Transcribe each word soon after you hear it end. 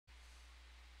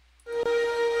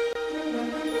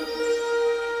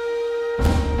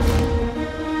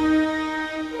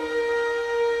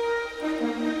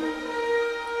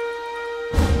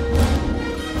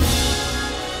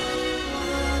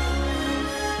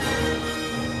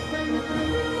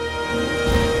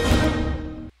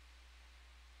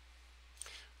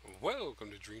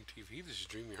this is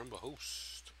Dream, your humble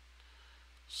host.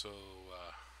 So,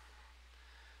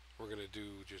 we're going to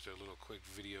do just a little quick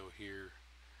video here,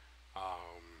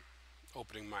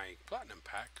 opening my Platinum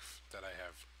Pack that I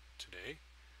have today.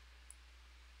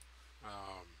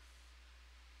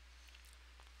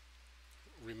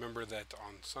 Remember that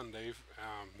on Sunday,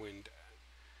 when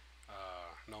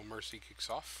No Mercy kicks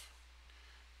off,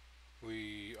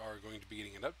 we are going to be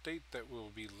getting an update that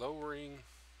will be lowering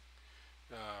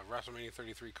WrestleMania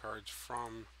 33 cards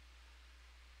from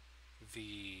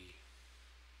the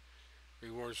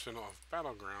Rewards Center of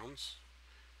Battlegrounds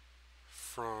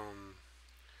from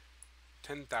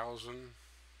 10,000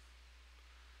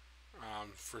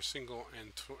 for single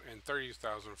and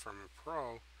 30,000 from a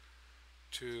pro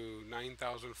to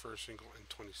 9,000 for a single and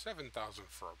 27,000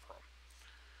 for a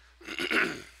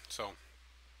pro. So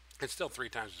it's still 3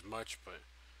 times as much, but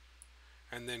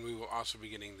and then we will also be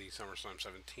getting the SummerSlam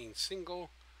 17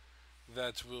 single.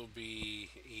 That will be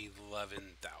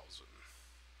 11,000.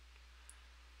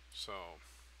 So,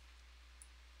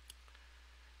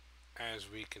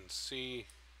 as we can see,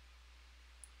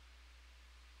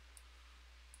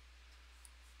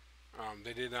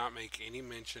 they did not make any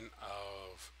mention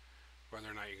of whether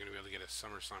or not you're going to be able to get a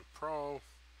SummerSlam Pro,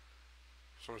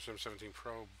 SummerSlam 17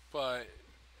 Pro, but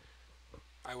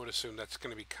I would assume that's going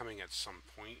to be coming at some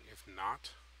point, if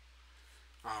not.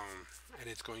 And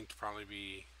it's going to probably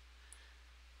be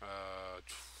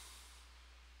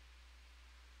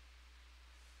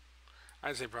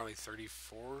I'd say probably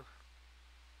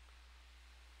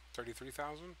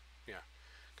 33,000. Yeah,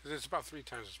 because it's about 3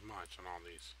 times as much on all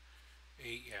these.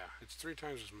 8, yeah, it's 3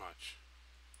 times as much.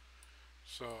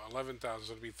 So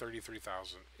 11,000 would be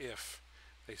 33,000 if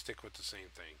they stick with the same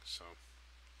thing. So,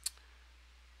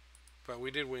 but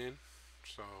we did win,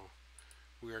 so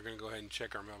we are going to go ahead and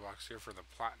check our mailbox here for the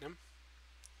platinum.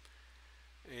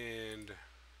 And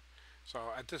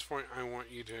so at this point, I want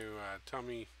you to tell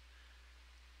me,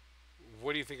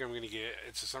 what do you think I'm going to get?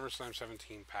 It's a SummerSlam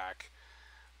 17 pack,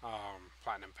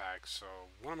 platinum pack. So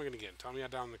what am I going to get? Tell me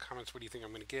down in the comments, what do you think I'm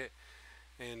going to get?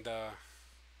 And am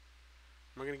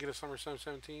I going to get a SummerSlam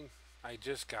 17? I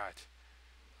just got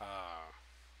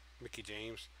Mickie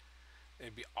James.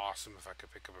 It'd be awesome if I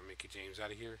could pick up a Mickie James out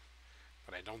of here,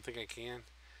 but I don't think I can.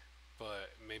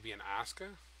 But maybe an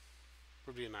Asuka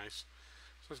would be nice.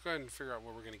 So let's go ahead and figure out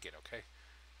what we're going to get, okay?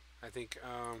 I think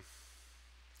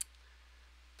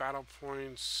battle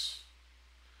points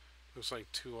looks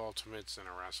like 2 ultimates and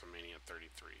a WrestleMania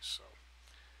 33. So,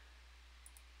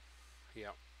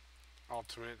 yeah,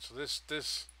 ultimate. So this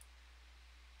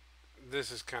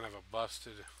is kind of a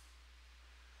busted.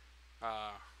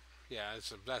 Yeah,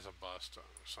 that's a bust.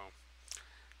 So,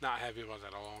 not happy about that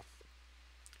at all.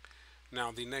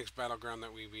 Now, the next battleground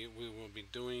that we will be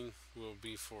doing will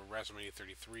be for WrestleMania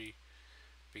 33,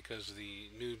 because the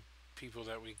new people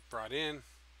that we brought in,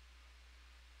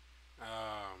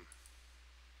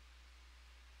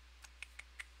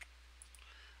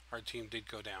 our team did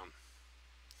go down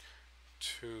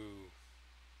to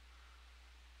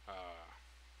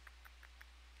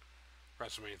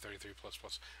WrestleMania 33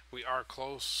 plus. We are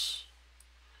close.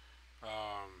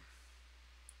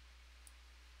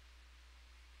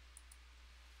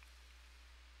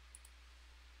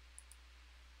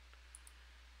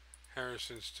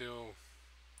 Harrison's still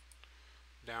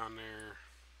down there,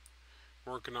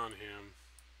 working on him.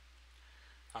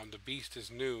 The Beast is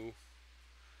new.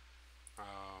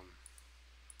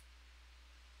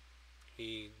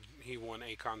 He won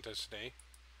a contest today,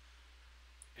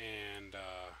 and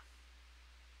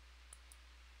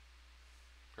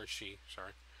or she,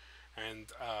 sorry,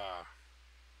 and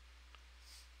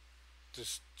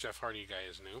this Jeff Hardy guy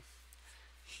is new.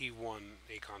 He won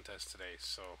a contest today,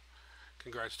 so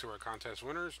congrats to our contest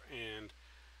winners, and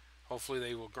hopefully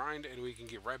they will grind and we can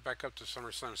get right back up to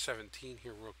SummerSlam 17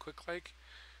 here real quick. Like,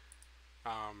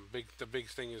 the big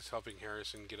thing is helping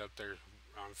Harrison get up there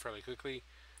fairly quickly.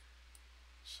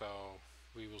 So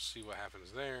we will see what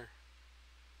happens there.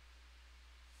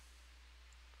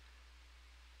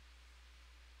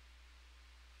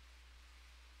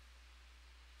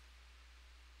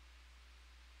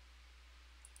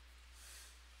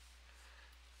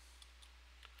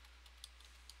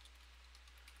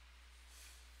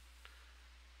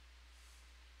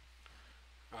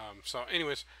 So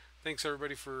anyways, thanks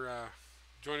everybody for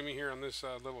joining me here on this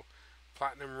little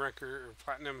platinum record or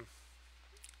platinum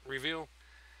reveal.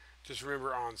 Just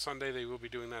remember, on Sunday they will be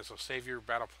doing that, so save your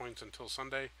battle points until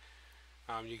Sunday.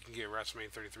 You can get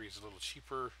WrestleMania 33 is a little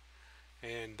cheaper,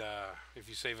 and if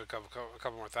you save a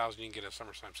couple more thousand, you can get a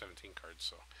SummerSlam 17 card.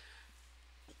 So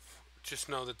just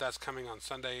know that that's coming on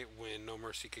Sunday when No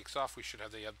Mercy kicks off. We should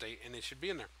have the update, and it should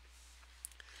be in there.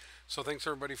 So thanks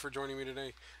everybody for joining me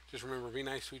today. Just remember, be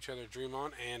nice to each other, dream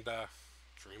on, and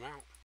dream out.